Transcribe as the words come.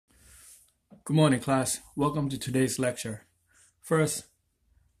Good morning, class. Welcome to today's lecture. First,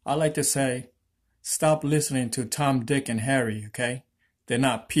 I'd like to say, stop listening to Tom, Dick, and Harry, okay? They're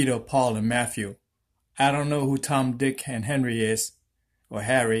not Peter, Paul, and Matthew. I don't know who Tom, Dick, and Henry is, or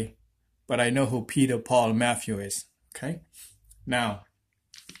Harry, but I know who Peter, Paul, and Matthew is, okay? Now,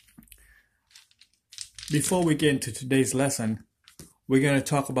 before we get into today's lesson, we're going to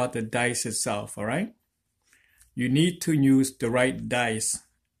talk about the dice itself, all right? You need to use the right dice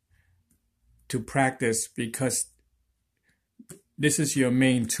to practice because this is your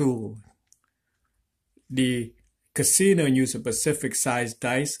main tool. The casino use a specific size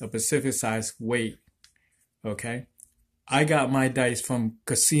dice, a specific size weight, okay? I got my dice from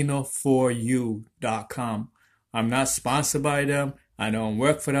casino4u.com. I'm not sponsored by them. I don't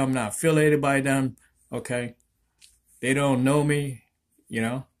work for them. I'm not affiliated by them, okay? They don't know me, you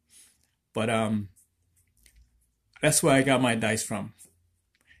know? But that's where I got my dice from.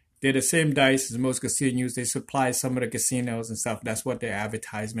 They're the same dice as most casinos use. They supply some of the casinos and stuff. That's what their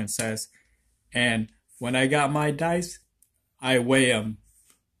advertisement says. And when I got my dice, I weigh them.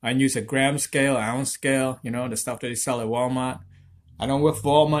 I use a gram scale, ounce scale, you know, the stuff that they sell at Walmart. I don't work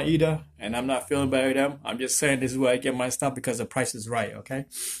for Walmart either, and I'm not feeling bad with them. I'm just saying this is where I get my stuff because the price is right, okay?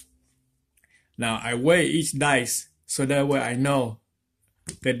 Now, I weigh each dice so that way I know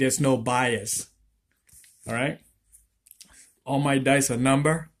that there's no bias, all right? All my dice are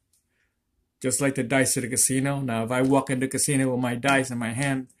numbered, just like the dice at the casino. Now, if I walk into the casino with my dice in my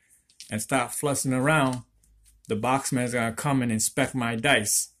hand and start flushing around, the boxman is going to come and inspect my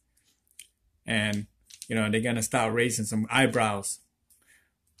dice. And, you know, they're going to start raising some eyebrows.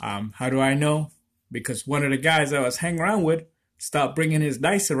 How do I know? Because one of the guys I was hanging around with stopped bringing his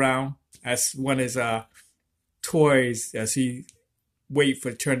dice around as one of his toys as he wait for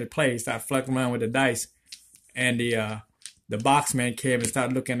the turn to play. He started flucking around with the dice. And the boxman came and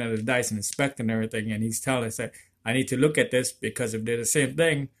started looking at the dice and inspecting everything. And he's telling us that I need to look at this because if they're the same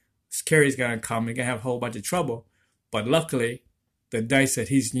thing, Scary's going to come and going to have a whole bunch of trouble. But luckily, the dice that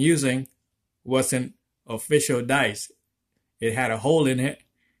he's using wasn't official dice. It had a hole in it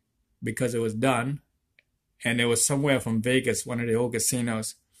because it was done. And it was somewhere from Vegas, one of the old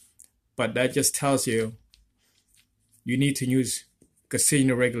casinos. But that just tells you you need to use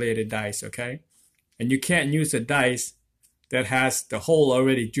casino-regulated dice, okay? And you can't use the dice that has the hole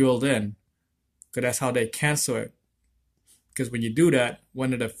already drilled in, because that's how they cancel it. Because when you do that,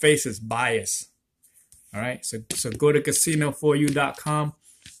 one of the faces bias. All right, so go to casino4u.com,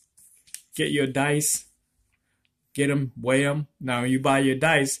 get your dice, get them, weigh them. Now, when you buy your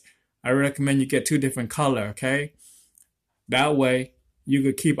dice, I recommend you get two different color, okay? That way, you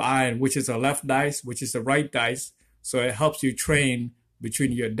could keep eyeing which is the left dice, which is the right dice, so it helps you train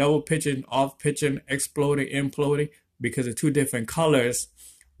between your double pitching, off pitching, exploding, imploding, because the two different colors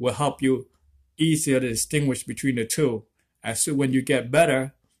will help you easier to distinguish between the two. As soon when you get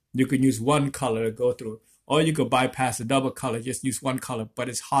better, you can use one color to go through. Or you could bypass the double color, just use one color, but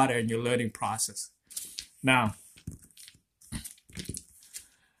it's harder in your learning process. Now,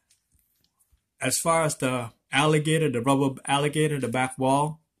 as far as the alligator, the rubber alligator, the back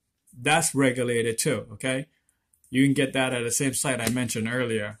wall, that's regulated too, okay? You can get that at the same site I mentioned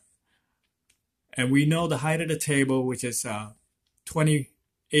earlier. And we know the height of the table, which is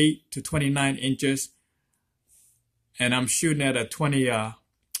 28 to 29 inches. And I'm shooting at an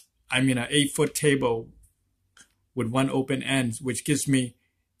 8-foot table with one open end, which gives me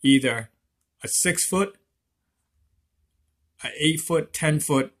either a 6-foot, an 8-foot,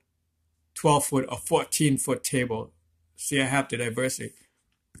 10-foot, 12-foot, or 14-foot table. See, I have the diversity.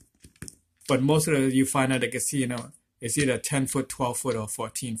 But most of it you find at the casino is either 10-foot, 12-foot, or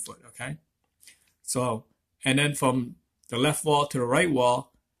 14-foot, okay? So, and then from the left wall to the right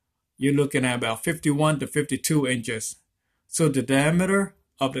wall, you're looking at about 51 to 52 inches. So the diameter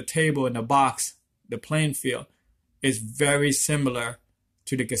of the table in the box, the playing field, is very similar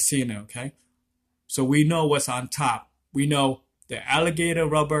to the casino, okay? So we know what's on top. We know the alligator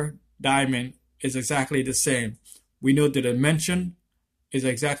rubber diamond is exactly the same. We know the dimension is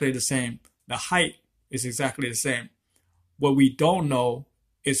exactly the same. The height is exactly the same. What we don't know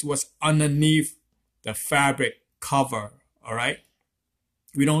is what's underneath the fabric cover, all right?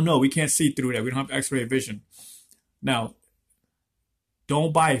 We don't know. We can't see through that. We don't have x-ray vision. Now,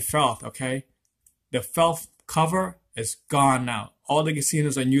 don't buy felt, okay? The felt cover is gone now. All the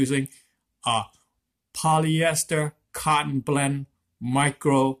casinos are using a polyester cotton blend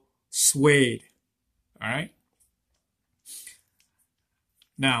micro suede, all right?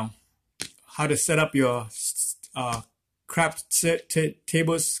 Now, how to set up your craps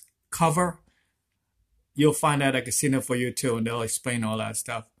tables cover, you'll find that at Casino4U too, and they'll explain all that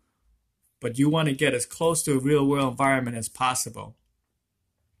stuff. but you want to get as close to a real world environment as possible.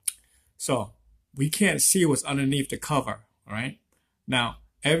 So we can't see what's underneath the cover, all right? Now,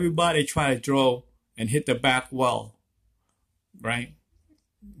 everybody try to draw and hit the back wall, right?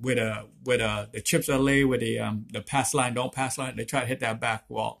 With the chips are laid with the pass line, don't pass line, they try to hit that back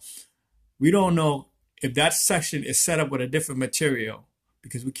wall. We don't know if that section is set up with a different material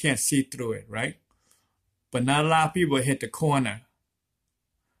because we can't see through it, right? But not a lot of people hit the corner.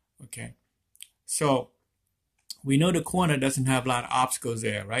 Okay. So we know the corner doesn't have a lot of obstacles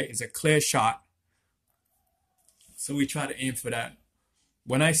there, right? It's a clear shot. So we try to aim for that.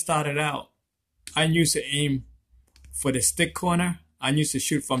 When I started out, I used to aim for the stick corner. I used to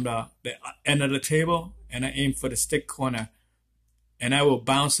shoot from the end of the table, and I aim for the stick corner, and I will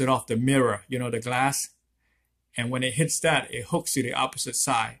bounce it off the mirror, you know, the glass. And when it hits that, it hooks to the opposite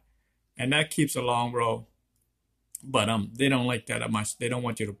side, and that keeps a long row. But they don't like that much. They don't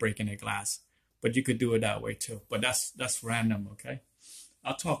want you to break any glass, but you could do it that way too. But that's random, okay?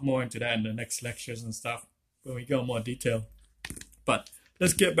 I'll talk more into that in the next lectures and stuff when we go more detail. But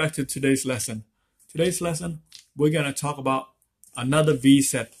let's get back to today's lesson. Today's lesson, we're gonna talk about another V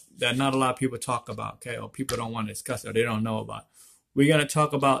set that not a lot of people talk about, okay? Or people don't want to discuss or they don't know about. We're gonna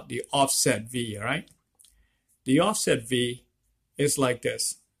talk about the offset V, all right? The offset V is like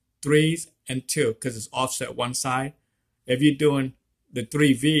this, 3s and 2, because it's offset one side. If you're doing the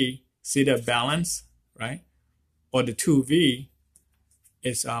 3V, see the balance, right? Or the 2V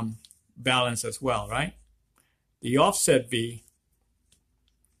is balanced as well, right? The offset V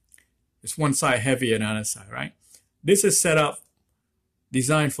is one side heavier than the other side, right? This is set up,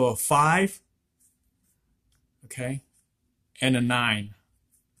 designed for a 5, okay, and a 9.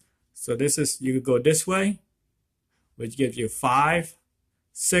 So this is, you could go this way, which gives you 5,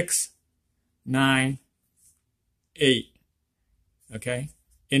 6, 9, 8, okay,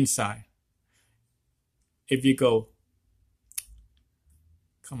 inside. If you go,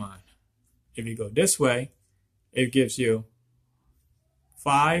 if you go this way, it gives you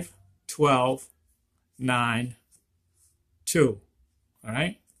 5, 12, 9, 2, all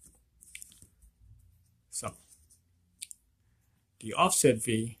right? So the offset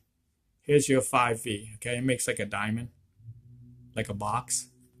V, here's your 5V, okay? It makes like a diamond, like a box,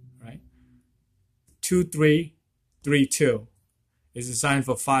 right? 2, 3, 3, 2 is designed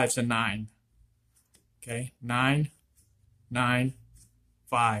for 5s and 9, okay? 9, 9,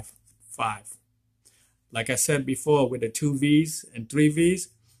 5, 5. Like I said before with the 2Vs and 3Vs,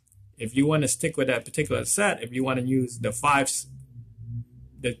 if you want to stick with that particular set, if you want to use the 5s,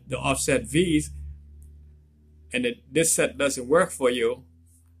 the offset Vs, and this set doesn't work for you,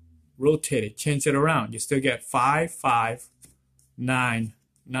 rotate it, change it around. You still get 5, 5, 9,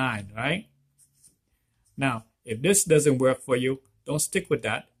 9, right? Now, if this doesn't work for you, don't stick with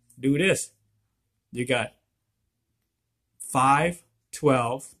that. Do this. You got 5,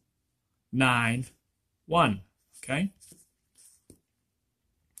 12, 9, 1, okay?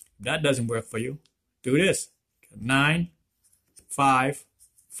 If that doesn't work for you, do this. 9, 5,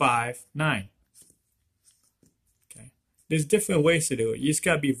 5, 9. Okay. There's different ways to do it. You just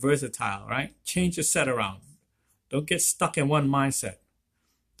gotta be versatile, right? Change your set around. Don't get stuck in one mindset.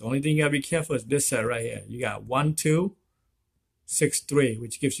 The only thing you gotta be careful is this set right here. You got 1, 2, 6, 3,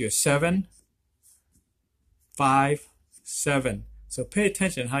 which gives you a 7, 5, 7. So pay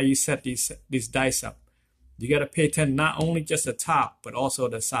attention how you set these dice up. You got to pay attention not only just the top, but also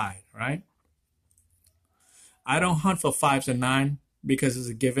the side, right? I don't hunt for 5s and 9 because it's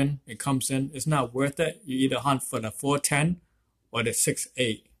a given. It comes in. It's not worth it. You either hunt for the 4, 10 or the 6,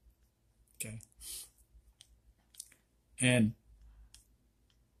 8. Okay. And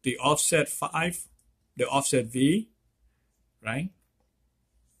the offset 5, the offset V, right,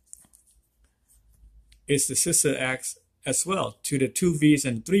 is the sister axe as well to the 2Vs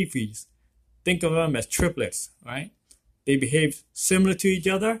and 3Vs. Think of them as triplets, right? They behave similar to each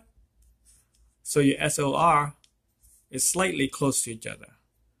other, so your SOR is slightly close to each other.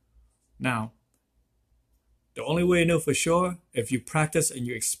 Now, the only way to know for sure, if you practice and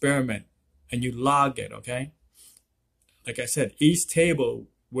you experiment and you log it, okay? Like I said, each table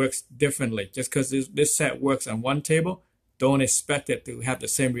works differently. Just because this set works on one table, don't expect it to have the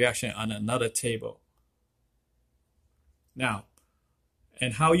same reaction on another table. Now,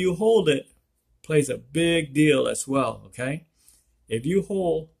 and how you hold it plays a big deal as well, okay? If you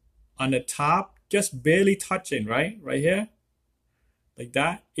hold on the top, just barely touching, right here, like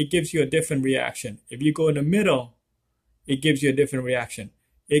that, it gives you a different reaction. If you go in the middle, it gives you a different reaction.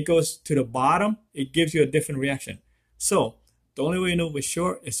 It goes to the bottom, it gives you a different reaction. So the only way you know for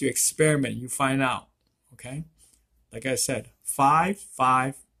sure is to experiment, you find out, okay? Like I said, 5,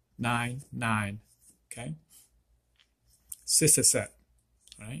 5, 9, 9. Okay. Sister set.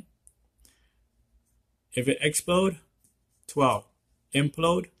 Right? If it explode, 12.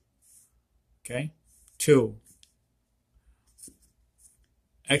 Implode, okay, 2.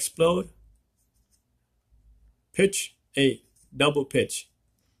 Explode, pitch, 8. Double pitch,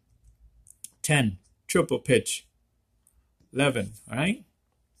 10. Triple pitch, 11. All right?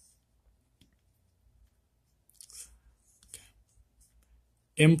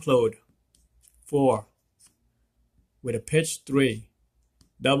 Implode, 4. With a pitch, 3.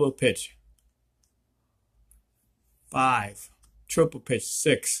 Double pitch, 5. Triple pitch,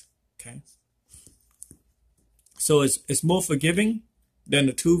 6. Okay. So it's more forgiving than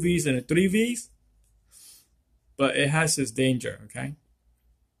the 2 V's and the 3 V's, but it has its danger. Okay.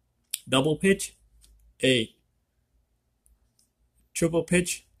 Double pitch, 8. Triple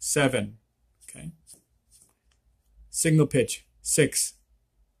pitch, 7. Okay. Single pitch, 6.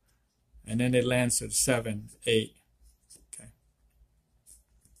 And then it lands to 7, 8. Okay.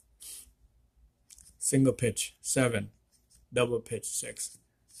 Single pitch, 7. Double pitch, 6.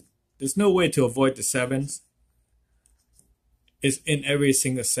 There's no way to avoid the 7s. It's in every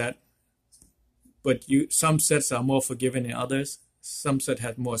single set. But some sets are more forgiving than others. Some set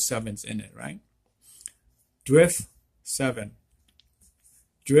has more 7s in it, right? Drift, 7.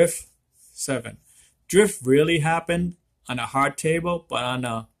 Drift, 7. Drift really happened on a hard table, but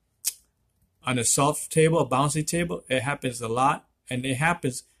on a soft table, a bouncy table, it happens a lot. And it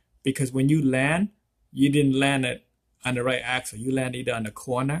happens because when you land, you didn't land it on the right axle. You land either on the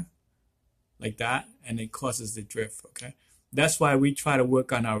corner, like that, and it causes the drift, okay? That's why we try to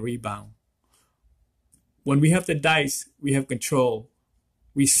work on our rebound. When we have the dice, we have control.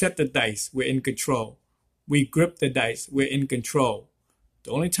 We set the dice, we're in control. We grip the dice, we're in control.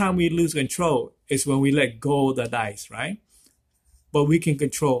 The only time we lose control is when we let go of the dice, right? But we can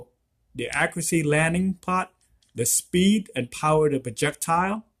control the accuracy landing part, the speed and power of the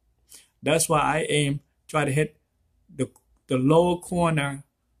projectile. That's why I try to hit the lower corner,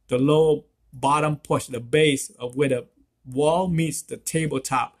 the lower bottom portion, the base of where the wall meets the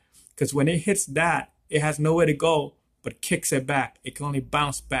tabletop. Because when it hits that, it has nowhere to go but kicks it back. It can only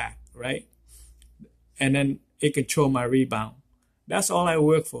bounce back, right? And then it control my rebound. That's all I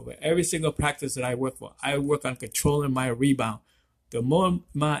work for. But every single practice that I work for, I work on controlling my rebound. The more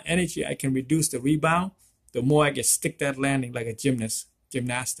my energy I can reduce the rebound, the more I can stick that landing like a gymnast and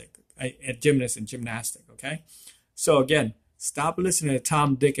gymnastic, okay? So again, stop listening to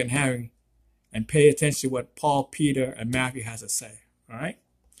Tom, Dick, and Harry and pay attention to what Paul, Peter, and Matthew has to say, all right?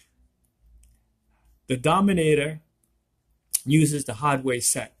 The Dominator uses the hardware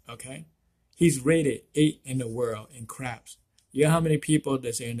set, okay? He's rated 8 in the world in craps. You know how many people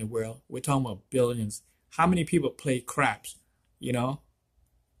there's in the world? We're talking about billions. How many people play craps? You know,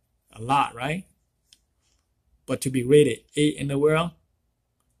 a lot, right? But to be rated 8 in the world,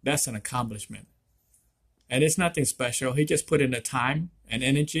 that's an accomplishment. And it's nothing special. He just put in the time and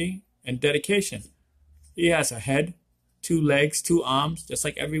energy and dedication. He has a head, 2 legs, 2 arms, just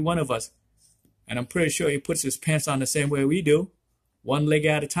like every one of us. And I'm pretty sure he puts his pants on the same way we do, 1 leg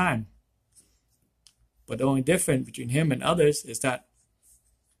at a time. But the only difference between him and others is that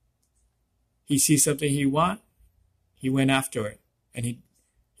he sees something he wants, he went after it, and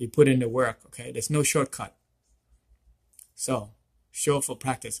he put in the work, okay? There's no shortcut. So, show for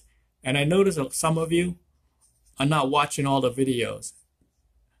practice. And I notice that some of you are not watching all the videos,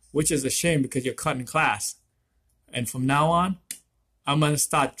 which is a shame because you're cutting class. And from now on, I'm going to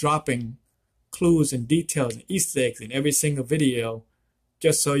start dropping clues and details and Easter eggs in every single video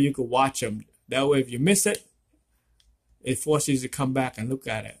just so you can watch them. That way, if you miss it, it forces you to come back and look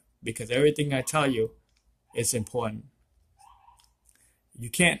at it because everything I tell you is important. You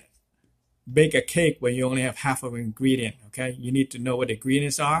can't bake a cake when you only have half of an ingredient, okay? You need to know what the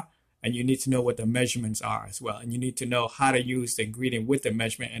ingredients are, and you need to know what the measurements are as well. And you need to know how to use the ingredient with the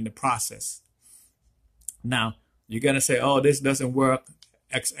measurement and the process. Now, you're going to say, oh, this doesn't work,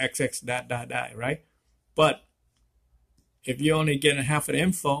 XXX, that, right? But if you're only getting half of the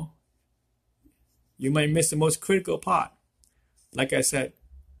info, you might miss the most critical part. Like I said,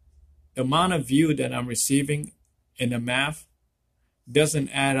 the amount of view that I'm receiving in the math doesn't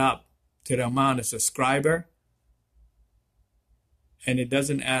add up to the amount of subscriber, and it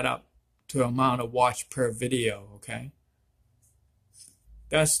doesn't add up to the amount of watch per video, okay?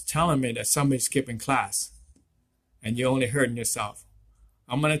 That's telling me that somebody's skipping class and you're only hurting yourself.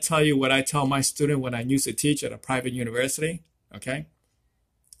 I'm going to tell you what I tell my student when I used to teach at a private university, okay?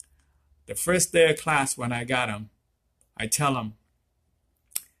 The first day of class when I got them, I tell them,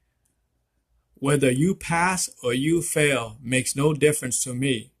 whether you pass or you fail makes no difference to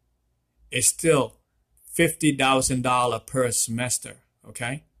me. it's still $50,000 per semester,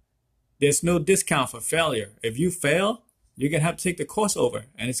 okay? There's no discount for failure. If you fail, you're going to have to take the course over,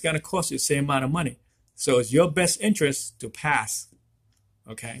 and it's going to cost you the same amount of money. So it's your best interest to pass,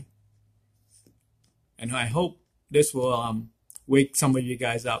 okay? And I hope this will wake some of you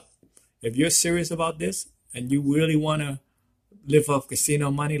guys up. If you're serious about this and you really want to live off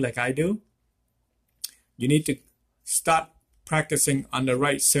casino money like I do, you need to start practicing on the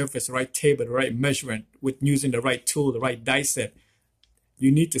right surface, the right table, the right measurement, with using the right tool, the right dice set.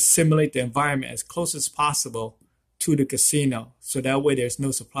 You need to simulate the environment as close as possible to the casino, so that way there's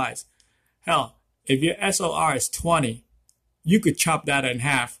no surprise. Hell, if your SOR is 20, you could chop that in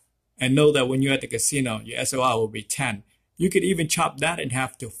half and know that when you're at the casino, your SOR will be 10. You could even chop that in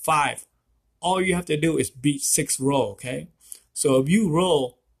half to 5. All you have to do is beat 6 roll, okay? So if you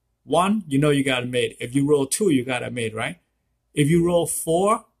roll 1, you know you got a made. If you roll 2, you got a made, right? If you roll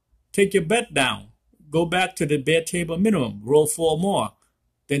 4, take your bet down. Go back to the bet table minimum. Roll 4 more.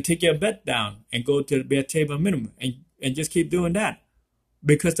 Then take your bet down and go to the bet table minimum. And just keep doing that.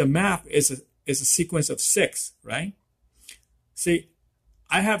 Because the math is a sequence of 6, right? See,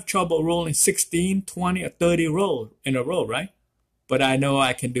 I have trouble rolling 16, 20, or 30 rolls in a row, right? But I know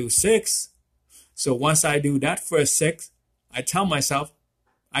I can do 6. So once I do that first 6, I tell myself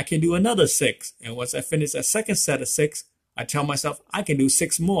I can do another 6. And once I finish that second set of 6, I tell myself I can do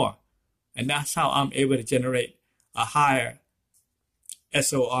 6 more. And that's how I'm able to generate a higher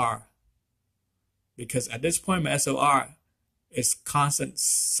SOR. Because at this point, my SOR is constant,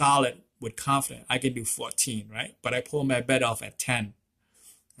 solid, with confidence. I can do 14, right? But I pull my bet off at 10,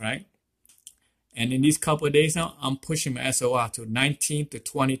 right? And in these couple of days now, I'm pushing my SOR to 19 to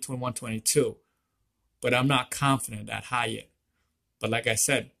 20, 21, 22. But I'm not confident that high yet. But like I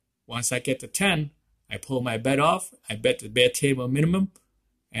said, once I get to 10, I pull my bet off. I bet the bet table minimum.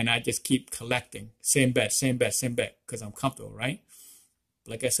 And I just keep collecting. Same bet, same bet, same bet. Because I'm comfortable, right?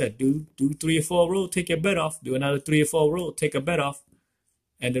 Like I said, do 3 or 4 roll, take your bet off. Do another 3 or 4 roll, take a bet off.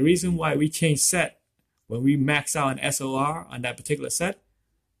 And the reason why we change set when we max out an SOR on that particular set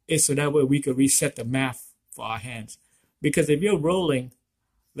is so that way we could reset the math for our hands. Because if you're rolling,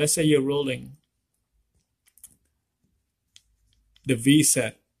 let's say you're rolling the V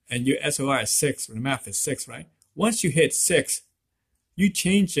set and your SOR is 6, the math is 6, right? Once you hit 6, you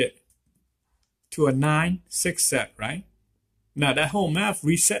change it to a 9, 6 set, right? Now that whole math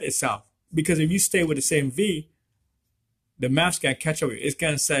reset itself, because if you stay with the same V, the math's gonna catch up. It's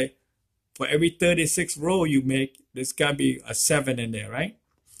gonna say for every 36 roll you make, there's gotta be a 7 in there, right?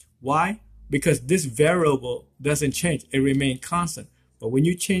 Why? Because this variable doesn't change, it remains constant. But when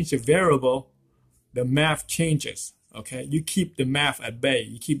you change the variable, the math changes. Okay, you keep the math at bay,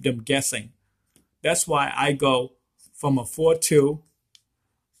 you keep them guessing. That's why I go from a 4-2,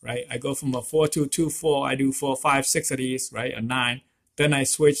 right? I go from a 4-2, 2-4, I do 4, 5, 6 of these, right? A 9. Then I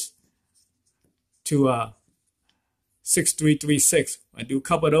switch to a 6-3, 3-6. I do a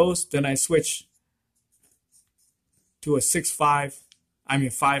couple of those, then I switch to a 6-5,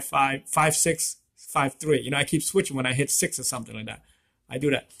 5-5, 5-6, 5-3. You know, I keep switching when I hit 6 or something like that. I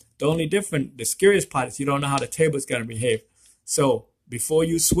do that. The only different, the scariest part is you don't know how the table is going to behave. So before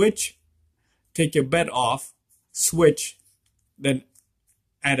you switch, take your bet off, switch, then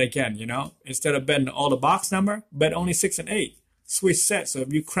add again, you know. Instead of betting all the box number, bet only 6 and 8. Switch set. So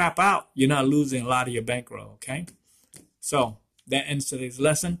if you crap out, you're not losing a lot of your bankroll, okay? So that ends today's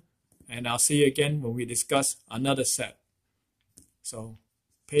lesson. And I'll see you again when we discuss another set. So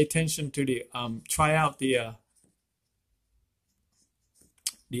pay attention to the, try out the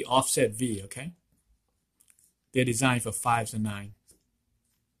offset V, okay? They're designed for 5s and 9s.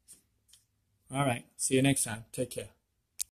 All right, see you next time. Take care.